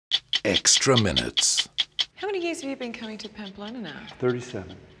extra minutes. How many years have you been coming to Pamplona now?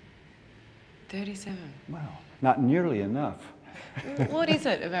 37. 37. Well, not nearly enough. What is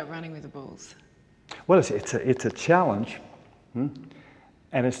it about running with the bulls? Well, it's a challenge, and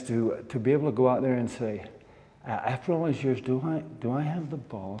it's to be able to go out there and say, after all these years, do I have the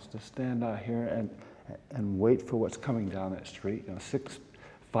balls to stand out here and wait for what's coming down that street? You know, 6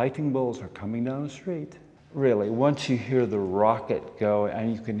 fighting bulls are coming down the street. Really, once you hear the rocket go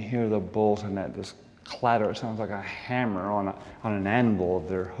and you can hear the bulls and that just clatter, it sounds like a hammer on an anvil of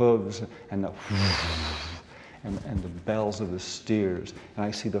their hooves and the and the bells of the steers, and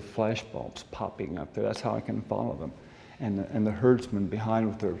I see the flash bulbs popping up there. That's how I can follow them, and the herdsmen behind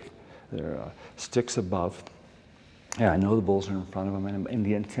with their sticks above. Yeah, I know the bulls are in front of them, and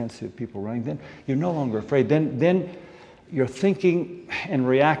the intensity of people running. Then you're no longer afraid. Then you're thinking and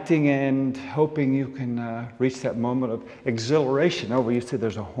reacting and hoping you can reach that moment of exhilaration. Oh, where you see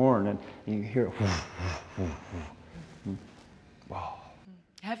there's a horn and you hear it. Wow.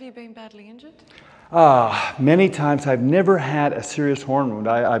 Have you been badly injured? Many times. I've never had a serious horn wound.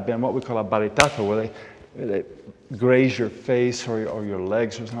 I've been what we call a baritato, where they graze your face or your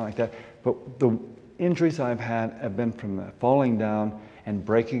legs or something like that. But the injuries I've had have been from falling down and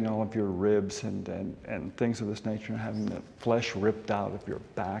breaking all of your ribs and things of this nature, and having the flesh ripped out of your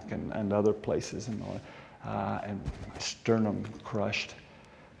back and other places, and sternum crushed.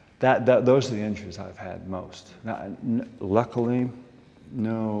 Those are the injuries I've had most. Now, luckily,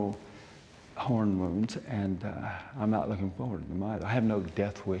 no horn wounds, and I'm not looking forward to them either. I have no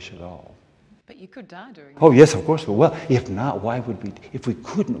death wish at all. But you could die during Oh, yes, of course. Well, if not, why would we? If we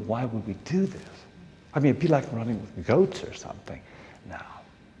couldn't, why would we do this? I mean, it'd be like running with goats or something. No.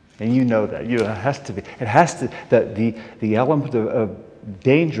 And you know that. It has to be. It has to, the element of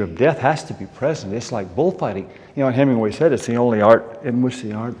danger of death has to be present. It's like bullfighting. You know, Hemingway said it's the only art in which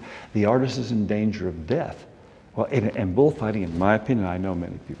the artist is in danger of death. Well, and bullfighting, in my opinion, I know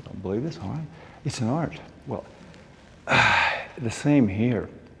many people don't believe this, all right? It's an art. Well, the same here.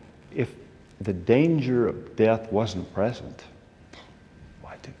 If the danger of death wasn't present,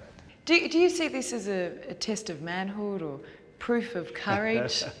 why do it? Do you see this as a test of manhood or proof of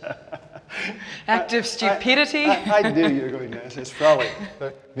courage? Act of stupidity? I do. You're going to. It's probably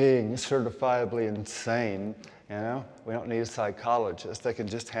being certifiably insane. You know, we don't need a psychologist. They can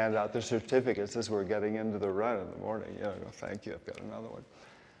just hand out their certificates as we're getting into the run in the morning. You know, thank you, I've got another one.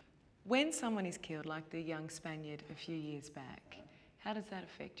 When someone is killed, like the young Spaniard a few years back, how does that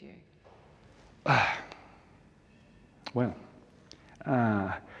affect you? Well,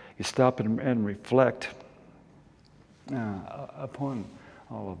 you stop and reflect upon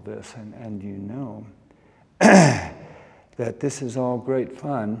all of this, and you know that this is all great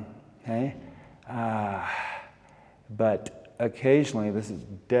fun, hey? But occasionally this is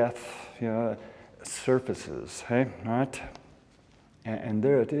death, you know, surfaces, hey, right? And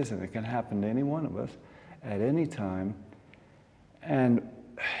there it is, and it can happen to any one of us at any time. And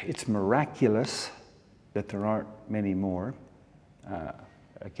it's miraculous that there aren't many more.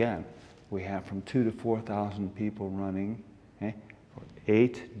 Again, we have from 2,000 to 4,000 people running, okay, for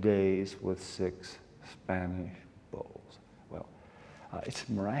 8 days with 6 Spanish bulls. Well, it's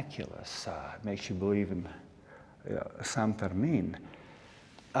miraculous. It makes you believe in San Fermin.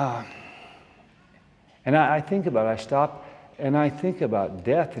 And I think about it, I stop and I think about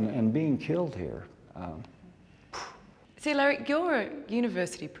death and being killed here. See, Larry, you're a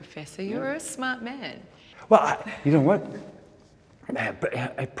university professor. You're a smart man. Well, you know what?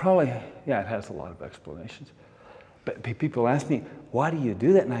 It probably, it has a lot of explanations. But people ask me, why do you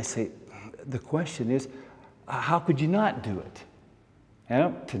do that? And I say, the question is, how could you not do it? You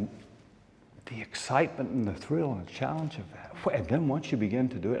know, the excitement and the thrill and the challenge of that. And then once you begin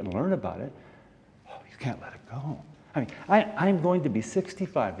to do it and learn about it, you can't let it go. I mean, I'm going to be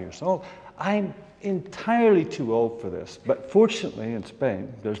 65 years old. I'm entirely too old for this. But fortunately in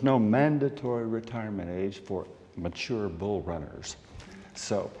Spain, there's no mandatory retirement age for mature bull runners.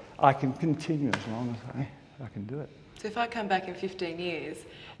 So I can continue as long as I can do it. So if I come back in 15 years,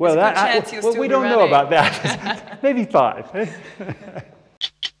 well, there's a good chance you'll still we be don't running. know about that. Maybe 5.